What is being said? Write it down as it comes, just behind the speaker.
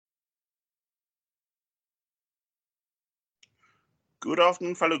Good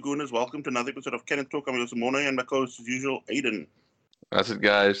afternoon, fellow Gooners. Welcome to another episode of Ken and Talk. I'm your Simona and my co-host as usual, Aiden. That's it,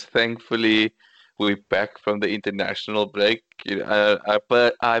 guys. Thankfully, we're back from the international break.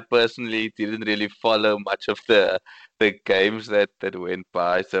 I personally didn't really follow much of the games that went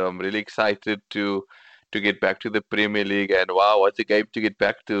by, so I'm really excited to get back to the Premier League. And wow, what a game to get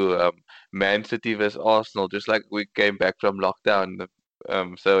back to! Man City versus Arsenal, just like we came back from lockdown.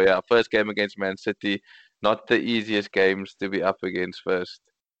 So yeah, first game against Man City, not the easiest games to be up against first.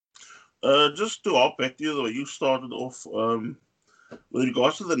 Just to hop back to you, the way you started off with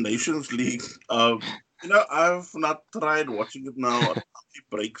regards to the Nations League. I've not tried watching it now. On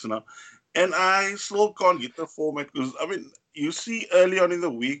breaks now, and I still can't get the format because you see early on in the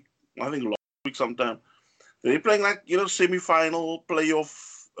week, I think last week sometime, they're playing like semi-final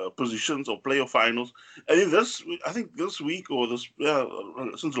playoff positions or playoff finals, and in I think this week or this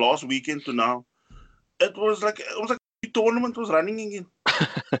since last weekend to now. It was like the tournament was running again.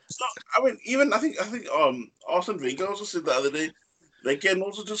 So even I think Arsene Wenger also said the other day they can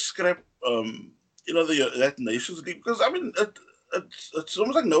also just scrap that Nations League because it's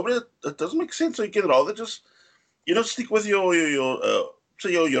almost like nobody it doesn't make sense. So you can rather just stick with your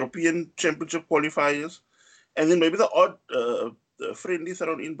say your European Championship qualifiers and then maybe the odd friendly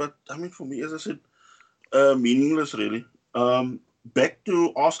thrown in. But for me, as I said, meaningless really. Back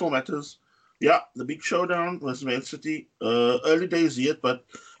to Arsenal matters. Yeah, the big showdown was Man City. Early days yet, but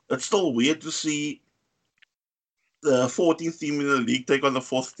it's still weird to see the 14th team in the league take on the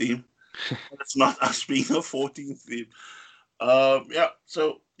fourth team. And it's not us being the 14th team. Yeah,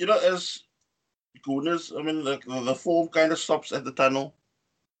 so as Gooners, the form kind of stops at the tunnel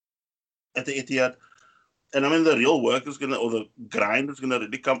at the Etihad, and the real work is gonna or the grind is gonna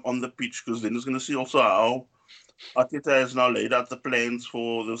really come on the pitch because then it's gonna see also how Arteta has now laid out the plans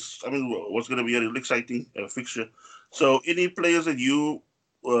for this. What's going to be a really exciting fixture. So, any players that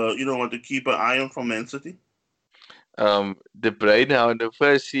want to keep an eye on from Man City? De Bruyne now in the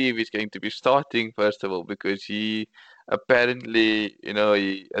first team is going to be starting first of all because he apparently,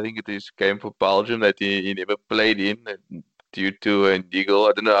 I think it is game for Belgium that he never played in due to a niggle.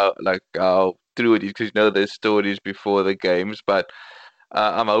 I don't know how true it is because there's stories before the games, but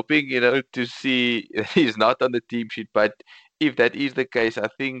I'm hoping to see he's not on the team sheet. But if that is the case, I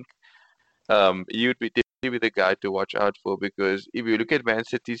think he would be definitely be the guy to watch out for because if you look at Man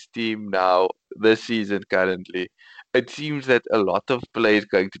City's team now this season currently, it seems that a lot of players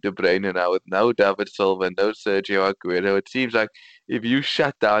going to De Bruyne now with no David Silva, no Sergio Aguero. It seems like if you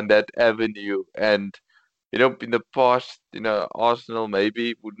shut down that avenue and in the past, Arsenal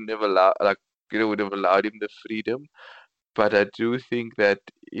maybe wouldn't have allowed would have allowed him the freedom. But I do think that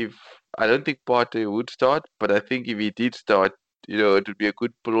if I don't think Partey would start, but I think if he did start, it would be a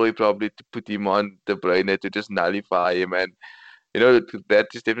good ploy probably to put him on De Bruyne to just nullify him. And that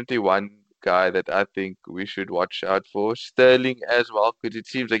is definitely one guy that I think we should watch out for. Sterling as well, because it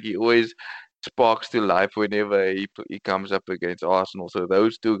seems like he always sparks to life whenever he comes up against Arsenal. So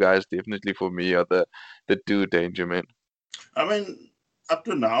those two guys definitely for me are the two danger men. I mean, up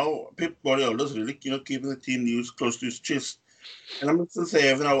to now, Pep Guardiola's really, keeping the team news close to his chest. And since they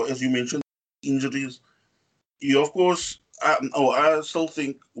have now, as you mentioned, injuries, you of course, I still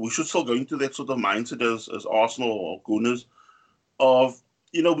think we should still go into that sort of mindset as Arsenal or Gunners of,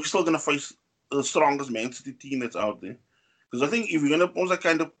 we're still going to face the strongest Man City team that's out there. Because I think if you're going to almost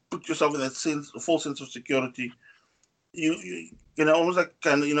kind of put yourself in that sense, a false sense of security, you almost like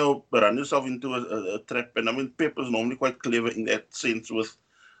kind of run yourself into a trap. And Pep is normally quite clever in that sense with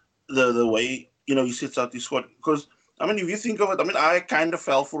the way he sets out his squad. Because if you think of it, I kind of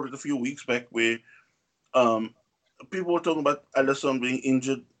fell for it a few weeks back where um people were talking about Alisson being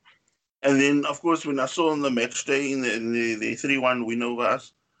injured, and then of course when I saw on the match day in the 3-1 win over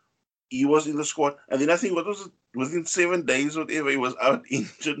us, he was in the squad, and then I think what was it within 7 days or whatever he was out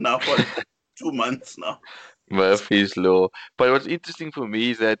injured now for 2 months now. Murphy's Law. But what's interesting for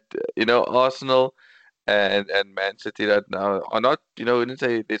me is that Arsenal and Man City right now are not, I wouldn't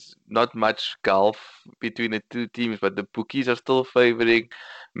say there's not much gulf between the two teams, but the bookies are still favoring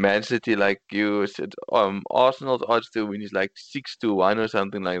Man City, like you said. Arsenal's odds to win is like 6-1 or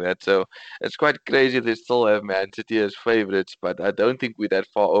something like that. So it's quite crazy they still have Man City as favorites, but I don't think we're that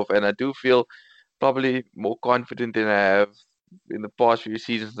far off, and I do feel probably more confident than I have in the past few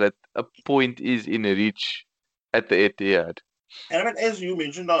seasons that a point is in reach at the Etihad. And as you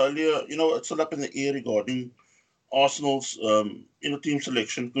mentioned earlier, it's still up in the air regarding Arsenal's team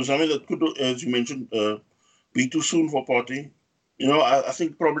selection because that could, as you mentioned, be too soon for Partey. I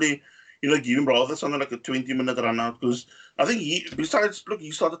think probably give him rather something like a 20-minute run out because I think he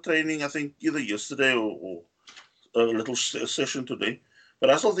started training I think either yesterday or little session today. But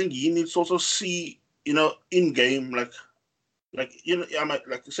I still think he needs to also see, in game, I might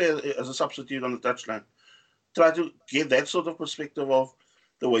like say as a substitute on the touchline, try to get that sort of perspective of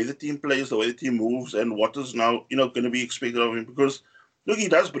the way the team plays, the way the team moves, and what is now going to be expected of him. Because look, he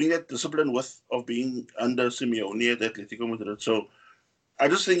does bring that discipline with of being under Simeone at Atletico Madrid. So I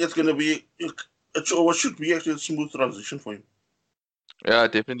just think it's going to be what should be actually a smooth transition for him. Yeah,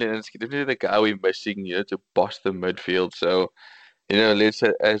 definitely. And it's definitely the guy we're missing, to boss the midfield. So, let's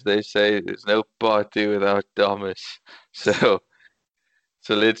as they say, there's no party without Thomas. So,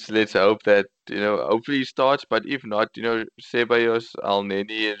 let's hope that hopefully he starts. But if not, Ceballos,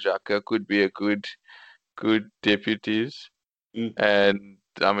 Elneny, and Xhaka could be a good deputies. Mm. And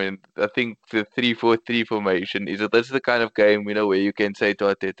I mean, I think the 3-4-3 formation that's the kind of game where you can say to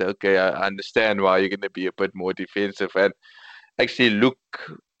Arteta, okay, I understand why you're going to be a bit more defensive and actually look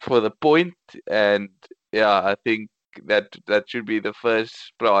for the point. And yeah, I think that should be the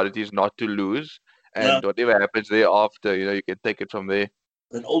first priority, is not to lose. Yeah, And whatever happens thereafter, you can take it from there.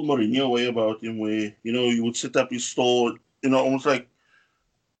 that old Mourinho way about him, where you would set up his stall, almost like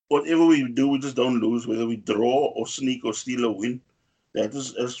whatever we do, we just don't lose, whether we draw or sneak or steal or win. That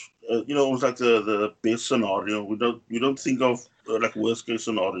is, as almost like the best scenario. We don't think of like worst case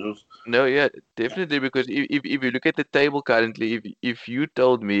scenarios. No, yeah, definitely. Because if you look at the table currently, if you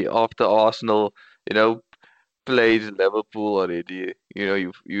told me after Arsenal, you know, plays Liverpool already,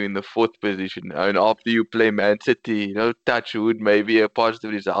 you're in the fourth position, and after you play Man City, touch wood, maybe a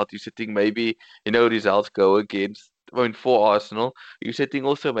positive result. You're sitting maybe, results go against. I mean, for Arsenal, you're sitting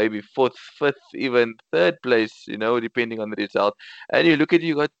also maybe fourth, fifth, even third place, depending on the result. And you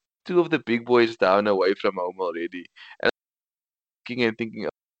got two of the big boys down away from home already. And thinking,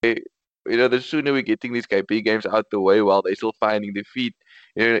 okay, the sooner we're getting these big games out the way while they're still finding their feet,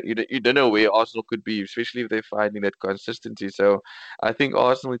 you don't know where Arsenal could be, especially if they're finding that consistency. So I think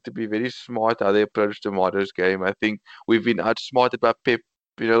Arsenal need to be very smart how they approach tomorrow's game. I think we've been outsmarted by Pep,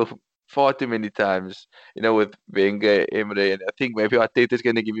 far too many times, with Wenger, Emre, and I think maybe Arteta's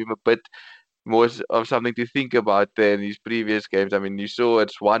going to give him a bit more of something to think about than his previous games. I mean, you saw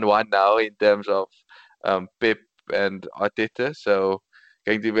it's 1-1 now in terms of Pep and Arteta, so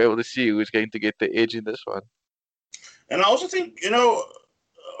going to be able to see who's going to get the edge in this one. And I also think,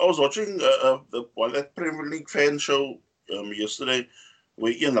 I was watching that Premier League fan show yesterday,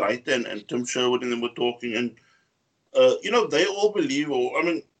 where Ian Wright and Tim Sherwood and them were talking, and they all believe, or I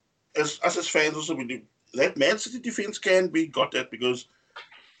mean, as us as fans also believe that Man City defense can be got at, because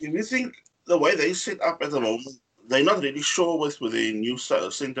if you think the way they set up at the moment, they're not really sure with their new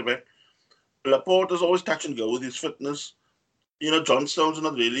centre back. Laporte is always touch and go with his fitness. John Stones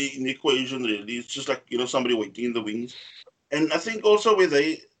not really in the equation, really. It's just like, somebody waiting in the wings. And I think also where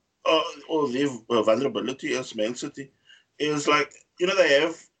they or their vulnerability as Man City is like, they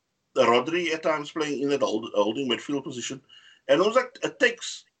have the Rodri at times playing in that holding midfield position. And it was like, it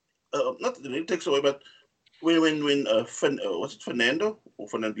takes, not that it takes away, but when was it Fernando or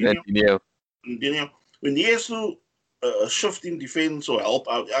Fernandinho? Yeah. When he has to shift in defense or help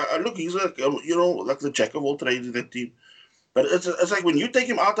out, I look, he's like, like the jack of all trades in that team. But it's like when you take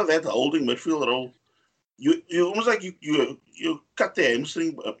him out of that holding midfield role, you almost like you cut the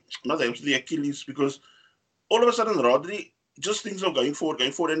hamstring, not the hamstring, the Achilles, because all of a sudden Rodri just thinks of going forward.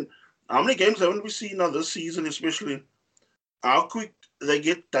 And how many games haven't we seen now this season, especially how quick they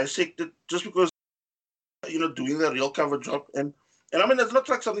get dissected just because doing the real cover job. And I mean, it's not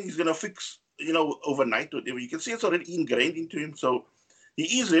like something he's gonna fix overnight or whatever. You can see it's already ingrained into him. So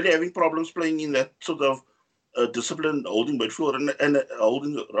he is really having problems playing in that sort of disciplined holding midfield and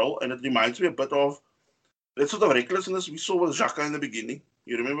holding role. And it reminds me a bit of that sort of recklessness we saw with Xhaka in the beginning.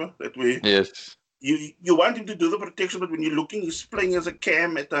 You remember that way? Yes. You want him to do the protection, but when you're looking, he's playing as a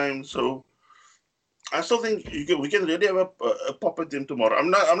cam at times. So I still think we can really have a pop at them tomorrow. I'm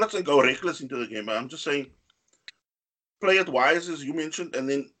not saying go reckless into the game. I'm just saying play it wise, as you mentioned, and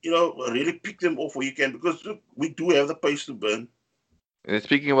then really pick them off where you can, because look, we do have the pace to burn. And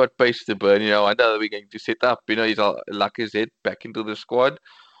speaking about pace to burn, I wonder how we're going to set up. Is Lacazette back into the squad,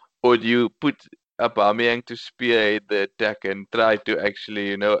 or do you put Aubameyang to spearhead the attack and try to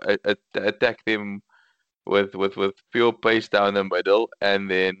actually, attack them with pure pace down the middle, and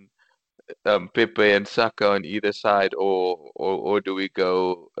then Pepe and Saka on either side, or do we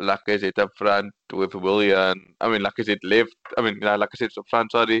go Lacazette up front with Willian? I mean, Lacazette left. I mean, Lacazette's up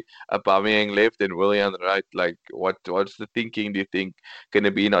front. Sorry, Aubameyang left and Willian right. Like, what's the thinking? Do you think gonna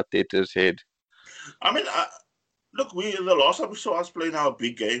be in Arteta's head? I mean, look, the last time we saw us playing our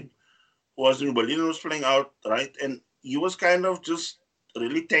big game was when Willian was playing out, right, and he was kind of just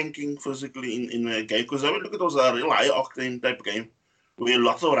really tanking physically in a game. Because I mean, look, it was a real high octane type game where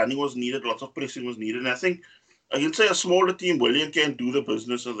lots of running was needed, lots of pressing was needed. And I think I can say a smaller team, William can do the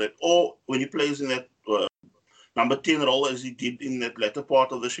business of that. Or when he plays in that number 10 role as he did in that latter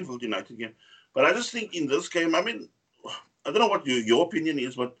part of the Sheffield United game. But I just think in this game, I mean, I don't know what your opinion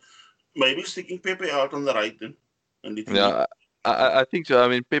is, but maybe sticking Pepe out on the right then. And letting Nick. Yeah, I think so. I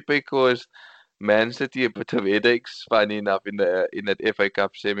mean, Pepe caused Man City a bit of headaches, funny enough, in that FA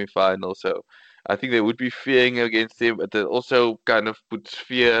Cup semi-final. So I think they would be fearing against him, but it also kind of puts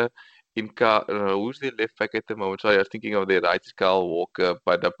fear in who's their left back at the moment? Sorry, I was thinking of their right is Kyle Walker,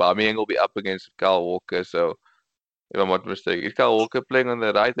 but Aubameyang will be up against Kyle Walker. So if I'm not mistaken, is Kyle Walker playing on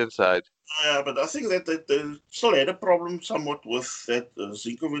the right hand side? Yeah, but I think that they still had a problem somewhat with that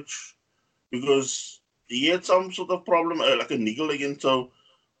Zinkovic because he had some sort of problem, like a niggle again. So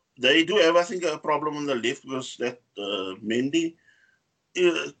they do have, I think, a problem on the left because that Mendy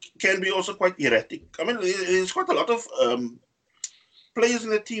can be also quite erratic. I mean, there's quite a lot of players in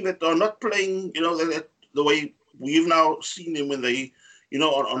the team that are not playing, the way we've now seen them when they,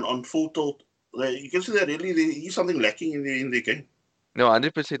 on full tilt. You can see that really there is something lacking in the game. No,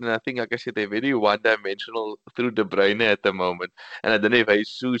 100%. And I think, like I said, they're very one-dimensional through De Bruyne at the moment. And I don't know if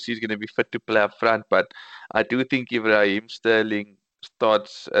Jesus is going to be fit to play up front, but I do think if Raheem Sterling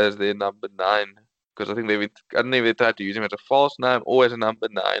starts as their number 9, because I think I don't know if they tried to use him as a false 9 or as a number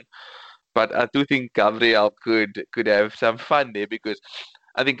 9, but I do think Gabriel could have some fun there because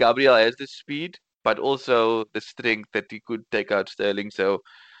I think Gabriel has the speed, but also the strength that he could take out Sterling. So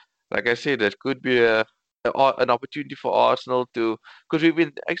like I said, it could be an opportunity for Arsenal to, because we've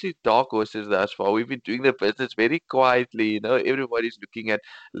been actually dark horses thus far. We've been doing the business very quietly. Everybody's looking at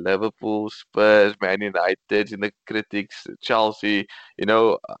Liverpool, Spurs, Man United, in the critics, Chelsea.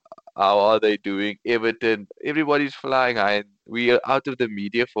 How are they doing? Everton. Everybody's flying high, and we are out of the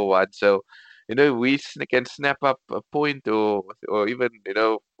media for once. So, we can snap up a point or even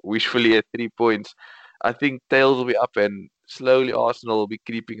wishfully at 3 points. I think tails will be up and slowly Arsenal will be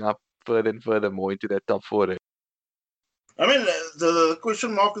creeping up further and further more into that top four. I mean, the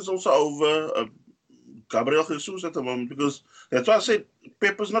question mark is also over Gabriel Jesus at the moment because that's why I said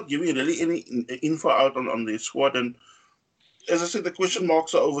Pep is not giving really any info out on the squad. And as I said, the question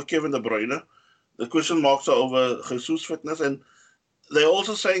marks are over Kevin De Bruyne. The question marks are over Jesus' fitness. And they're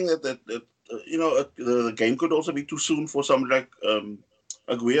also saying the game could also be too soon for somebody like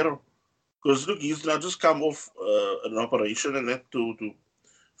Aguero. Because look, he's now just come off an operation and that to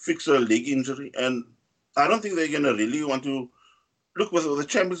fix a leg injury. And I don't think they're going to really want to look with the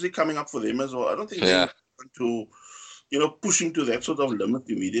Champions League coming up for them as well. I don't think they Yeah. want to, push him to that sort of limit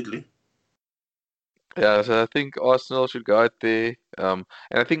immediately. Yeah, so I think Arsenal should go out there. And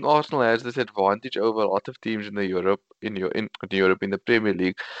I think Arsenal has this advantage over a lot of teams in Europe in the Premier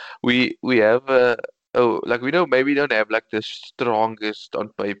League. We have like we know maybe don't have like the strongest on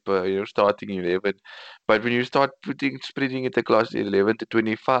paper, starting 11, but when you start spreading it across 11 to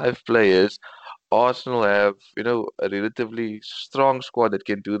 25 players, Arsenal have a relatively strong squad that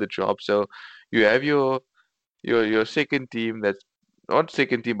can do the job. So you have your second team that's not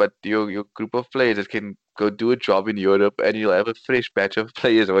second team, but your group of players that can go do a job in Europe, and you'll have a fresh batch of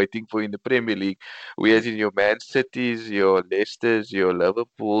players waiting for you in the Premier League. Whereas in your Man Cities, your Leicesters, your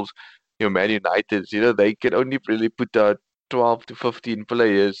Liverpools, your Man Uniteds, they can only really put out 12 to 15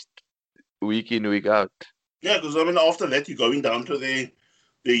 players week in, week out. Yeah, because I mean, after that, you're going down to the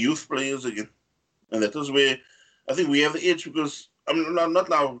youth players again. And that is where I think we have the edge because, I mean, not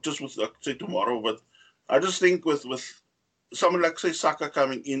now, just with, like, say, tomorrow, but I just think with someone like, say, Saka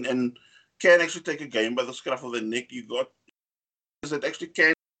coming in and can actually take a game by the scruff of the neck, you got that actually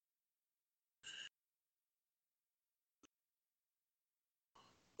can.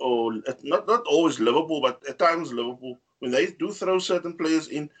 Or not always Liverpool, but at times Liverpool, when they do throw certain players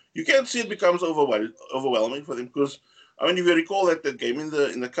in, you can see it becomes overwhelming for them. Because I mean, if you recall that game in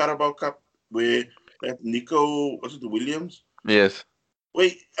the Carabao Cup where that Nico was it Williams? Yes.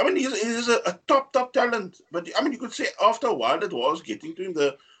 Wait, I mean, he's a top talent, but I mean, you could say after a while it was getting to him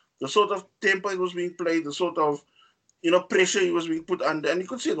the sort of tempo it was being played, the sort of pressure he was being put under, and you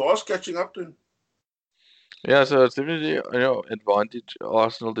could see it was catching up to him. Yeah, so it's definitely, advantage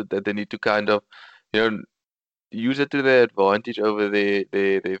Arsenal that they need to kind of, you know, use it to their advantage over their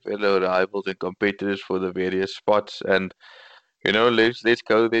fellow rivals and competitors for the various spots. And let's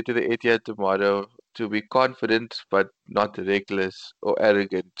go there to the Etihad tomorrow to be confident but not reckless or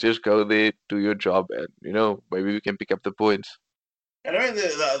arrogant. Just go there, do your job, and maybe we can pick up the points. And I mean,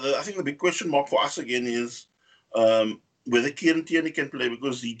 I think the big question mark for us again is whether Kieran Tierney can play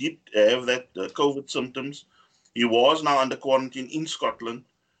because he did have that COVID symptoms. he was now under quarantine in Scotland.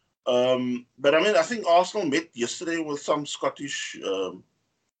 But I mean, I think Arsenal met yesterday with some Scottish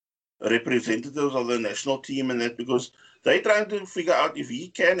representatives of the national team and that because they're trying to figure out if he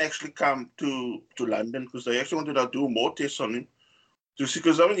can actually come to London because they actually wanted to do more tests on him. Just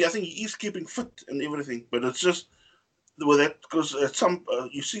because I mean, I think he is keeping fit and everything, but it's just with that because some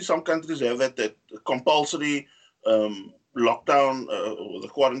you see some countries have that compulsory lockdown or the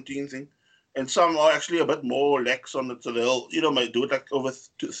quarantine thing, and some are actually a bit more lax on it, so they'll might do it like over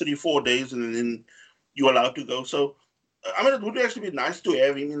 3-4 days, and then you're allowed to go. So I mean, it would actually be nice to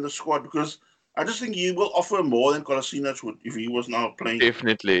have him in the squad because I just think he will offer more than Kolasinac would if he was now playing.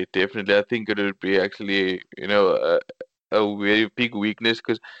 Definitely, definitely. I think it would be actually, a very big weakness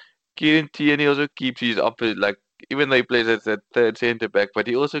because Kieran Tierney also keeps his like even though he plays as that third centre back, but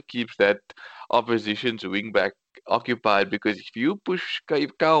he also keeps that opposition's wing back occupied because if you push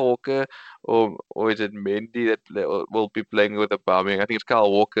if Kyle Walker or is it Mendy that will be playing with Aubameyang? I think it's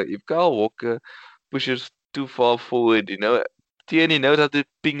Kyle Walker. If Kyle Walker pushes too far forward, Tierney knows how to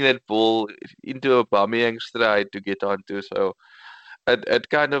ping that ball into Aubameyang's stride to get onto. So it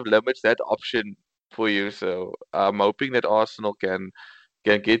kind of limits that option for you. So I'm hoping that Arsenal can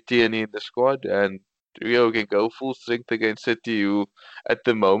get Tierney in the squad and can go full strength against City, who at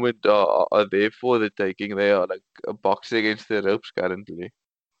the moment are there for the taking. They are like a boxing against the ropes currently.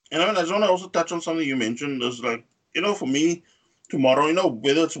 And I mean, I just want to also touch on something you mentioned. Is like for me, tomorrow,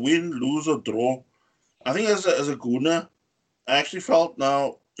 whether it's win, lose, or draw, I think as a Gooner, I actually felt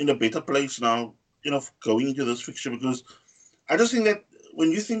now in a better place now, going into this fixture because I just think that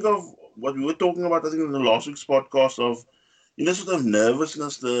when you think of what we were talking about, I think in the last week's podcast of, sort of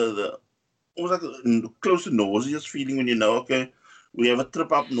nervousness, the almost like close to nauseous feeling when okay, we have a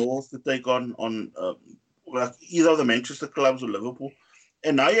trip up north to take on like either of the Manchester clubs or Liverpool,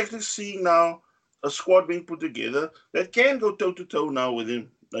 and now you're actually seeing now a squad being put together that can go toe to toe now with him,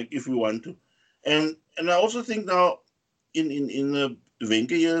 like if we want to, and I also think now in the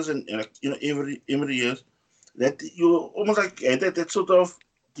Wenger years and like, every years that you almost like had that sort of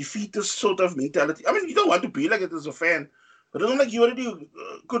defeatist sort of mentality. I mean, you don't want to be like it as a fan, but it's not like you already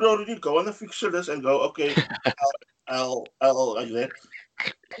could already go on the fixture list and go, okay, I'll like that.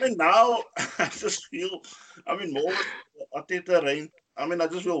 I mean, now I just feel, I mean, more with Arteta reign. I mean, I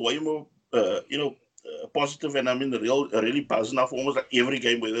just feel way more, positive, and I mean, really buzzing now for almost like every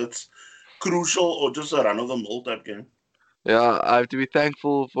game, whether it's crucial or just a run of the mill type game. Yeah, I have to be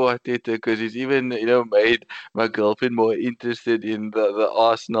thankful for Arteta because he's even, made my girlfriend more interested in the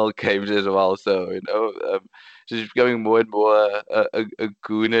Arsenal games as well. So, she's becoming more and more a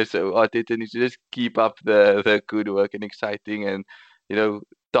gooner. So Arteta needs to just keep up the good work and exciting and,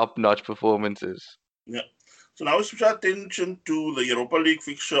 top-notch performances. Yeah. So now we switch our attention to the Europa League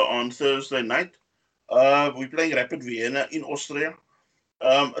fixture on Thursday night. We're playing Rapid Vienna in Austria.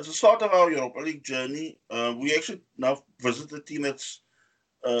 At the start of our Europa League journey, we actually now visit a team that's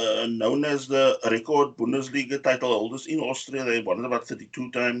known as the record Bundesliga title holders in Austria. They won it about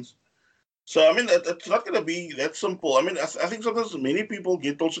 32 times. So, I mean, it's not going to be that simple. I mean, I think sometimes many people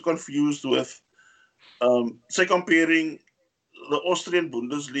get also confused with, say, comparing the Austrian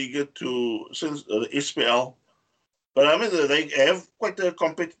Bundesliga to since the SPL. But I mean, they have quite a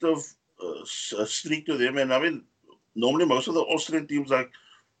competitive streak to them. And I mean, normally most of the Austrian teams like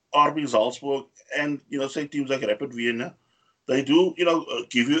RB Salzburg and, say teams like Rapid Vienna, they do,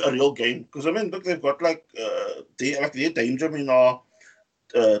 give you a real game. Because I mean, look, they've got their danger in our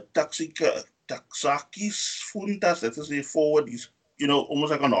Taxakis Funtas, that is their forward. He's,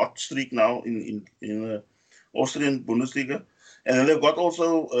 almost like an hot streak now in Austrian Bundesliga. And then they've got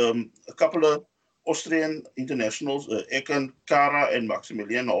also a couple of Austrian internationals, Ekan Kara and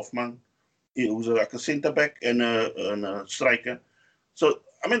Maximilian Hoffmann, who's like a centre back and a striker. So,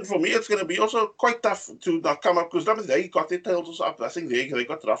 I mean, for me, it's going to be also quite tough to come up because I mean, they got their tails also up. I think they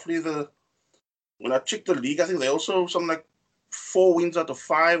got roughly when I checked the league, I think they also something like 4 wins out of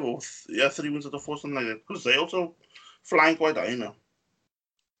 5 or 3 wins out of 4, something like that. Because they also flying quite high now.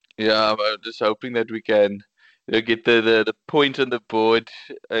 Yeah, I'm just hoping that we can, get the point on the board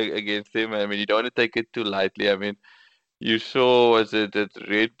against them. I mean, you don't want to take it too lightly. I mean, you saw, was it at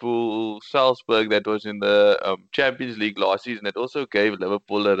Red Bull Salzburg that was in the Champions League last season that also gave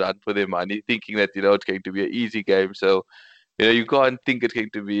Liverpool a run for their money, thinking that, it's going to be an easy game. So, you can't think it's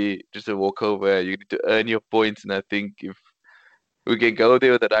going to be just a walkover. You need to earn your points. And I think if we can go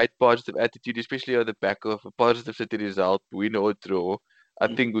there with the right positive attitude, especially on the back of a positive City result, win or draw, I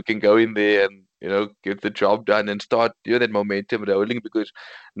think we can go in there and get the job done and start, that momentum rolling because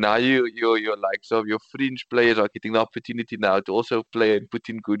now your likes of your fringe players are getting the opportunity now to also play and put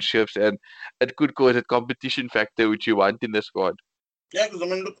in good shifts, and it could cause a competition factor which you want in the squad. Yeah, because I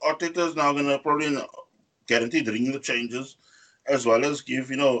mean, look, Arteta is now going to probably guaranteed ring the changes, as well as give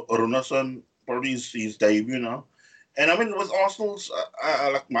Runason probably his debut now. And I mean, with Arsenal's,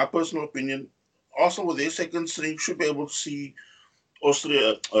 like my personal opinion, Arsenal with their second string should be able to see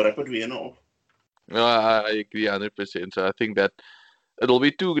Austria Rapid Vienna off. No, I agree 100%. So I think that it'll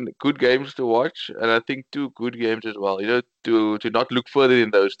be two good games to watch, and I think two good games as well. To not look further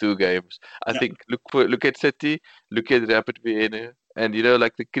in those two games. I Yeah, think look at City, look at Rapid Vienna, and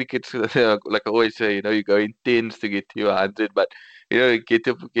like the cricket, like I always say, you go in tens to get to your 100, but get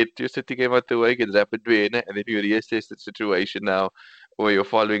your City game out the way, get Rapid Vienna, and then you reassess the situation now, where you're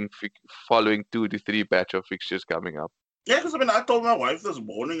following 2 to 3 batch of fixtures coming up. yeah. Because I mean, I told my wife this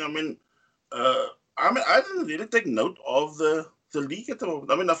morning. Uh, I didn't really take note of the league at the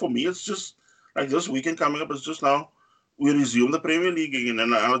moment. I mean, for me, it's just like this weekend coming up. It's just now we resume the Premier League again,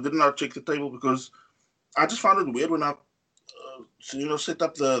 and I did not check the table because I just found it weird when I set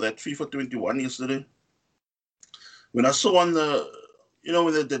up that FIFA 21 yesterday. When I saw on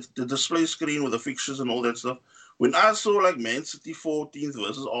when the display screen with the fixtures and all that stuff, when I saw like Man City 14th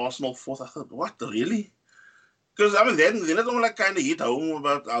versus Arsenal 4th, I thought, what, really? Because I mean, then it all like kind of hit home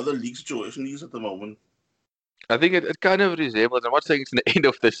about how the league situation is at the moment. I think it kind of resembles. I'm not saying it's the end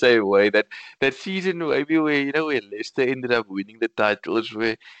of the same way that season maybe where where Leicester ended up winning the titles,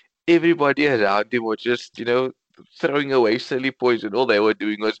 where everybody around him was just throwing away silly points, and all they were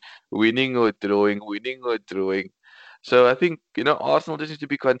doing was winning or drawing, winning or drawing. So I think Arsenal just needs to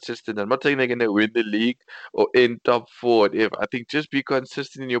be consistent. I'm not saying they're going to win the league or end top four, whatever. I think just be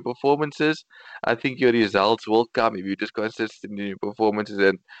consistent in your performances. I think your results will come if you're just consistent in your performances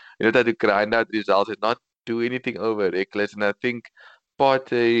and try to grind out results and not do anything over reckless. And I think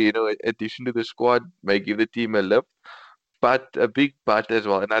Partey, addition to the squad may give the team a lift, but a big but as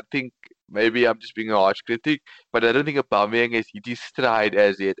well. And I think maybe I'm just being a harsh critic, but I don't think Aubameyang has hit his stride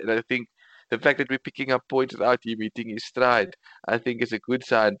as yet. And I think the fact that we're picking up points without him hitting his stride, I think is a good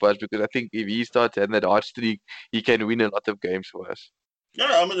sign for us because I think if he starts having that hot streak, he can win a lot of games for us. Yeah,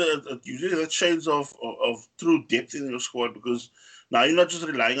 I mean, usually that shades of true depth in your squad because now you're not just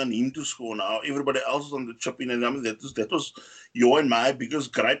relying on him to score. Now everybody else is on the chip in, and I mean that was your and my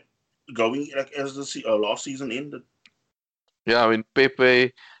biggest gripe going like as last season ended. Yeah, I mean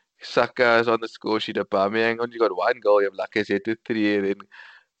Pepe, Saka is on the score sheet. Aubameyang only got one goal. You have Lacazette with three, and then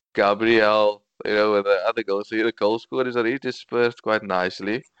Gabriel, with the other goals. So the goal scorers are really dispersed quite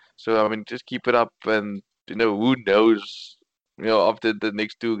nicely. So I mean, just keep it up, and who knows, after the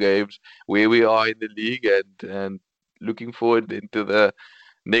next two games where we are in the league, and looking forward into the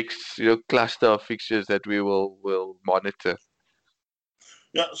next cluster of fixtures that we will monitor.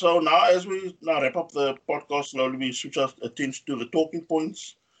 Yeah, so now as we now wrap up the podcast slowly, we switch our attention to the talking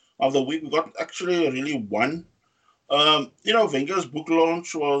points of the week. We got actually really one. Wenger's book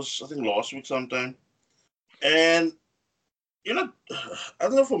launch was I think last week sometime, and I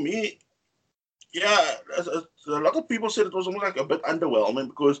don't know for me, yeah, a lot of people said it was almost like a bit underwhelming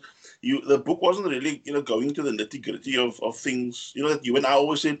because the book wasn't really going to the nitty gritty of things. That you and I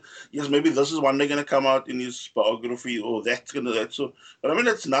always said, yes, maybe this is one day going to come out in his biography or that's gonna that. So, but I mean,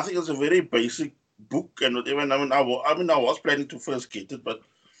 it's nothing. It's a very basic book and whatever. And I was planning to first get it, but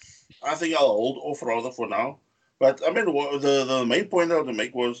I think I'll hold off rather for now. But I mean, the main point I want to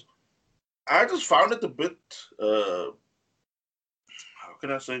make was I just found it a bit. How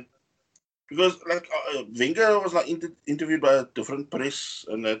can I say? Because like Wenger was like interviewed by a different press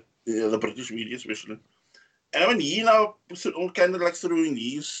and the British media especially, and I mean he now kind of like threw in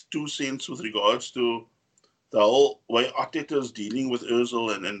his 2 cents with regards to the whole way Arteta is dealing with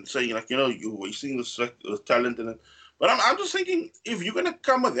Özil and saying like you're wasting the talent and it. But I'm just thinking if you're gonna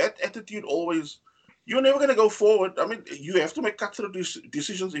come with that attitude always, you're never gonna go forward. I mean you have to make cutthroat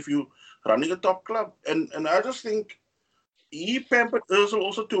decisions if you're running a top club, and I just think he pampered Özil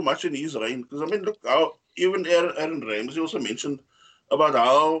also too much in his reign. Because I mean, look how even Aaron Ramsey also mentioned about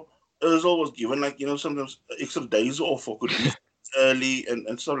how Özil was given like sometimes extra days off or could leave early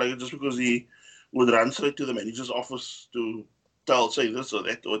and stuff like that just because he would run straight to the manager's office to say this or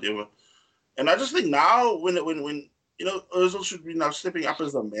that or whatever. And I just think now when Özil should be now stepping up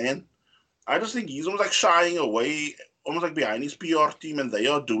as the man, I just think he's almost like shying away, almost like behind his PR team, and they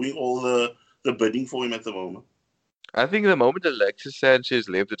are doing all the bidding for him at the moment. I think the moment Alexis Sanchez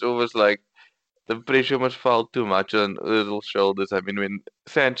left, it almost like the pressure must fall too much on Özil's shoulders. I mean, when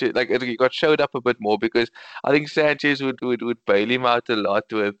Sanchez, like, he got showed up a bit more because I think Sanchez would bail him out a lot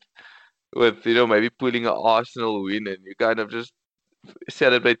with with maybe pulling an Arsenal win, and you kind of just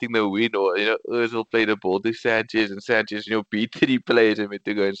celebrating the win, or Özil played the ball to Sanchez, and Sanchez beat three players and went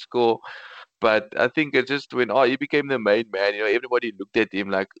to go and score. But I think it just when he became the main man, everybody looked at him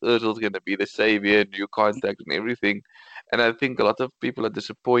like Özil's gonna be the savior, new contact and everything. And I think a lot of people are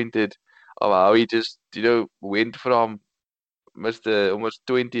disappointed of how he just went from Mr. almost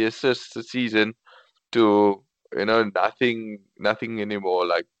 20 assists a season to nothing anymore.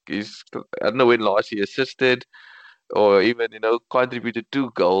 Like I don't know when last he assisted or even contributed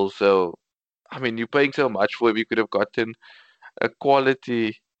 2 goals. So I mean, you're paying so much for him, you could have gotten a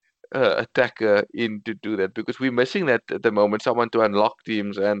quality attacker in to do that because we're missing that at the moment. Someone to unlock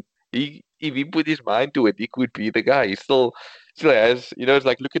teams, and if he put his mind to it, he could be the guy. He still has. It's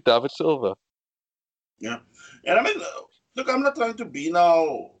like look at David Silva. Yeah, and I mean, look, I'm not trying to be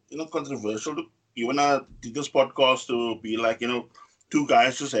now, controversial. Look, you and I did this podcast to be like, two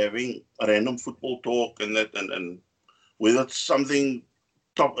guys just having a random football talk, and that, and whether it's something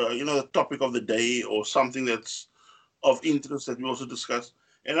the topic of the day or something that's of interest that we also discuss.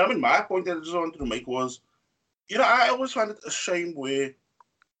 And I mean, my point that I just wanted to make was, I always find it a shame where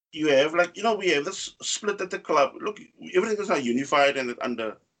you have like, we have this split at the club. Look, everything is now unified and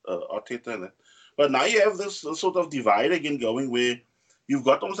under Arteta and that. But now you have this sort of divide again going where you've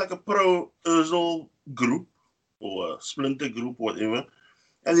got almost like a pro Özil group or a splinter group, whatever.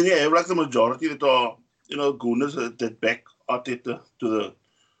 And then you have like the majority that are, gooners that back Arteta to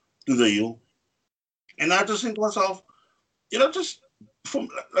the hill. And I just think to myself, just from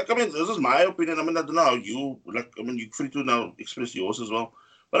like I mean, this is my opinion. I mean, I don't know how you like. I mean, you're free to now express yours as well.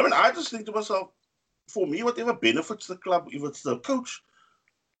 But I mean, I just think to myself, for me, whatever benefits the club, if it's the coach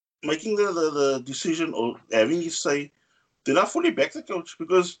making the decision or having his say, then I fully back the coach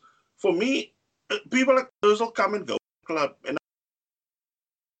because for me, people like those will come and go club, and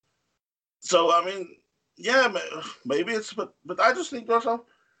so I mean, yeah, maybe it's but I just think to myself,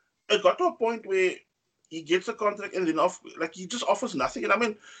 it got to a point where he gets a contract and then like he just offers nothing. And I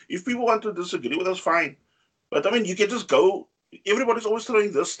mean, if people want to disagree with us, fine. But I mean, you can just go. Everybody's always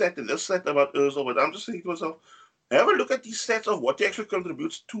throwing this stat and this stat about Özil, but I'm just thinking to myself, have a look at these stats of what he actually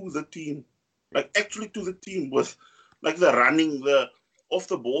contributes to the team, like actually to the team with like the running, the off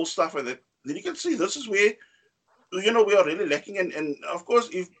the ball stuff, and that. Then you can see this is where we are really lacking. And of course,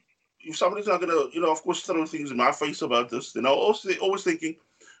 if somebody's not gonna of course throw things in my face about this, then I'm also always thinking,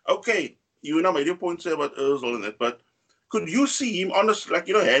 okay, made your point say about Özil and that, but could you see him honest, like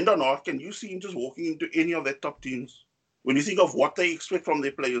hand on heart, can you see him just walking into any of their top teams? When you think of what they expect from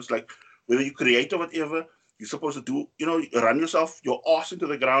their players, like whether you create or whatever, you're supposed to do, run yourself, your ass into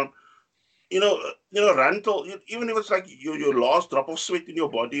the ground, run till even if it's like your last drop of sweat in your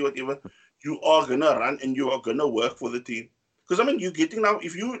body, whatever, you are gonna run and you are gonna work for the team. Because I mean, you're getting now.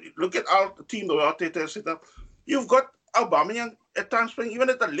 If you look at our team, the way Arteta has set up, you've got Aubameyang at times playing even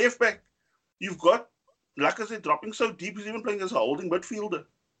at the left back. You've got Lacazette dropping so deep, he's even playing as a holding midfielder.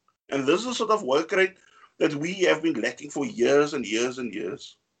 And this is the sort of work rate that we have been lacking for years and years and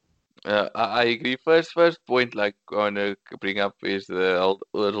years. I agree. First point, like I want to bring up is the old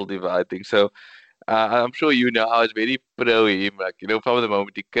little divide thing. So I'm sure I was very pro him. Like from the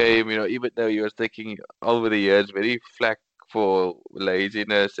moment he came, even though he was taking over the years very flack for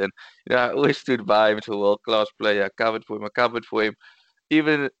laziness, and I always stood by him as a world class player. I covered for him.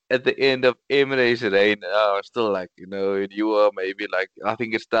 Even at the end of Emre's reign, I was still like, you were maybe like, I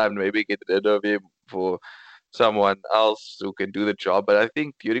think it's time to maybe get rid of him for someone else who can do the job. But I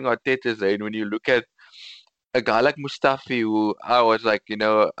think during Arteta's reign, when you look at a guy like Mustafi, who I was like,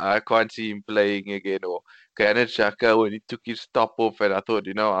 I can't see him playing again, or Granit Xhaka when he took his top off, and I thought,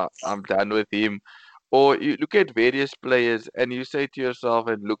 I'm done with him. Or you look at various players, and you say to yourself,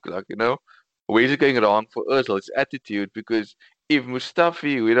 and look like, where's it going wrong for Özil? It's attitude, because if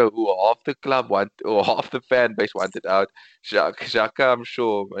Mustafi, who half the club want or half the fan base wanted out, Xhaka, I'm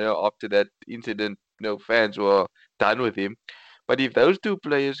sure, after that incident, fans were done with him. But if those two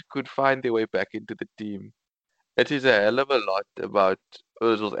players could find their way back into the team, it is a hell of a lot about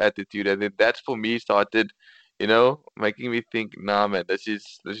Özil's attitude, and then that's for me started, making me think, nah, man, this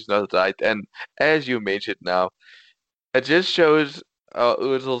is not right. And as you mentioned now, it just shows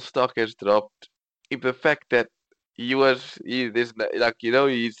Özil's stock has dropped. In the fact that there's like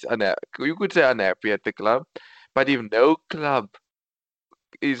you could say unhappy at the club, but if no club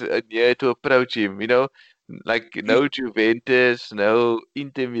is near to approach him, like no Juventus, no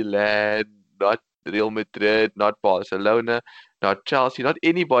Inter Milan, not Real Madrid, not Barcelona, not Chelsea, not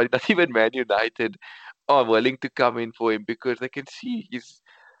anybody, not even Man United are willing to come in for him because they can see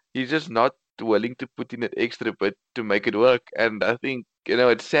he's just not willing to put in that extra bit to make it work. And I think,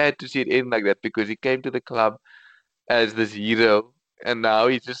 it's sad to see it end like that because he came to the club as this hero, and now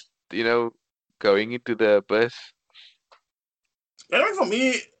he's just, going into the abyss. And I mean, for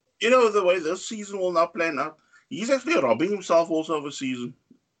me, the way this season will now plan out, he's actually robbing himself also of a season.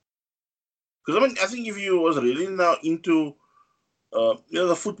 Because, I think if he was really now into,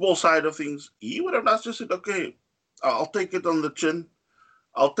 the football side of things, he would have not just said, okay, I'll take it on the chin.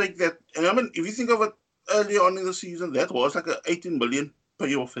 I'll take that. And if you think of it early on in the season, that was like a 18 million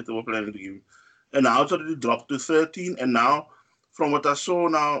payoff that they were planning to give him. And now it's already dropped to 13. And now, from what I saw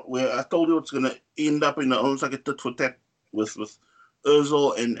now, where I told you it's going to end up in almost like a tit for tat with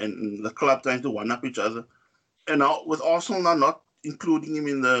Ozil and the club trying to one-up each other. And now with Arsenal now not including him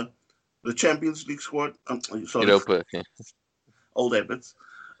in the Champions League squad. Sorry. Europa. Old habits.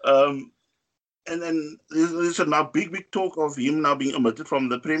 And then there's a now big talk of him now being omitted from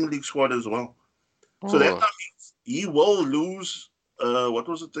the Premier League squad as well. So that means he will lose. What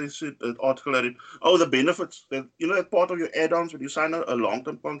was it they said? An article I read. Oh, the benefits. That, that part of your add-ons when you sign a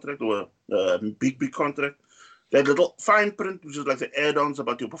long-term contract or a big contract. That little fine print, which is like the add-ons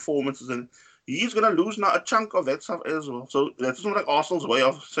about your performances, and he's going to lose now a chunk of that stuff as well. So that's not like Arsenal's way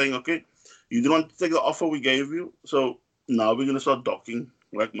of saying, okay, you didn't want to take the offer we gave you, so now we're going to start docking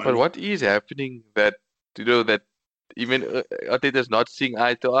like money. But what is happening that even Arteta's not seeing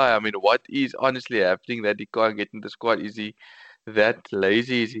eye to eye? I mean, what is honestly happening that he can't get in the squad? Is he that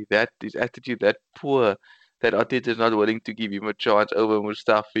lazy? Is he his attitude that poor that Arteta's not willing to give him a chance over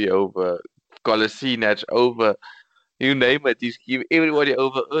Mustafi, over Kolasinac, over you name it? He's giving everybody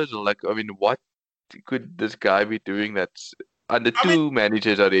over Ozil. Like, I mean, what could this guy be doing that's under two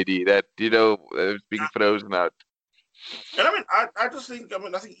managers already that, is being frozen out? And I just think,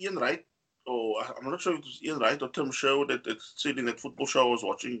 I think Ian Wright, or I'm not sure if it was Ian Wright or Tim Show that said in that football show I was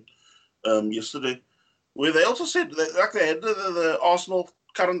watching yesterday, where they also said that, they had the Arsenal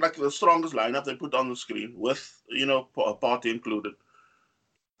current, like the strongest lineup they put on the screen with, Partey included.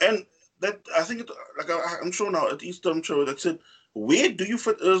 And that, I think, I'm sure now at East Tim Show that said, where do you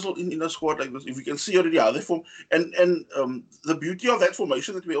fit Ozil in a squad like this? If you can see already how they form. And the beauty of that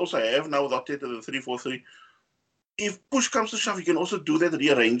formation that we also have now with Arteta, the 3-4-3, if push comes to shove, you can also do that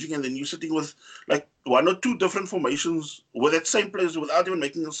rearranging, and then you're sitting with like one or two different formations with that same players without even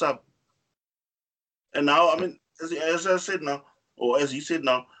making a sub. And now, as I said now, or as he said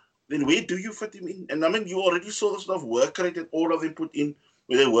now, then where do you fit him in? And you already saw the stuff work rate that all of them put in,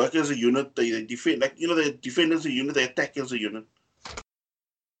 where they work as a unit, they defend, like, they defend as a unit, they attack as a unit.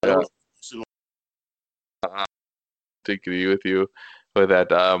 Yeah. I agree with you with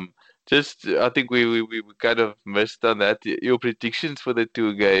that. I think we kind of missed on that. Your predictions for the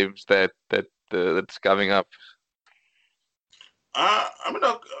two games that's coming up. I'm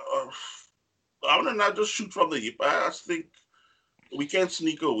gonna not just shoot from the hip. I just think we can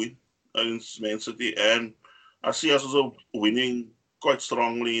sneak a win against Man City, and I see us also winning quite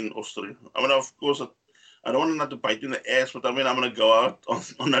strongly in Austria. Of course, I don't want not to bite you in the ass, but I'm gonna go out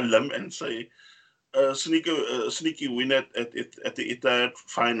on a limb and say sneaky win at the Etihad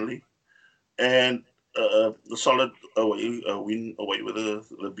finally. And a solid win away with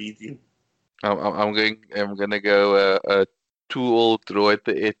the B team. I'm gonna go a 2-2 draw at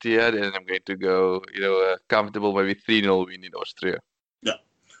the Etihad, and I'm going to go a comfortable maybe 3-0 win in Austria. Yeah,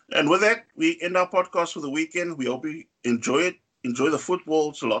 and with that we end our podcast for the weekend. We hope you enjoy it. Enjoy the football.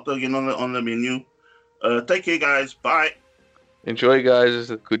 It's a lot again on the menu. Take care, guys. Bye. Enjoy, guys.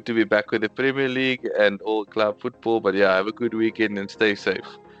 It's good to be back with the Premier League and all club football. But yeah, have a good weekend and stay safe.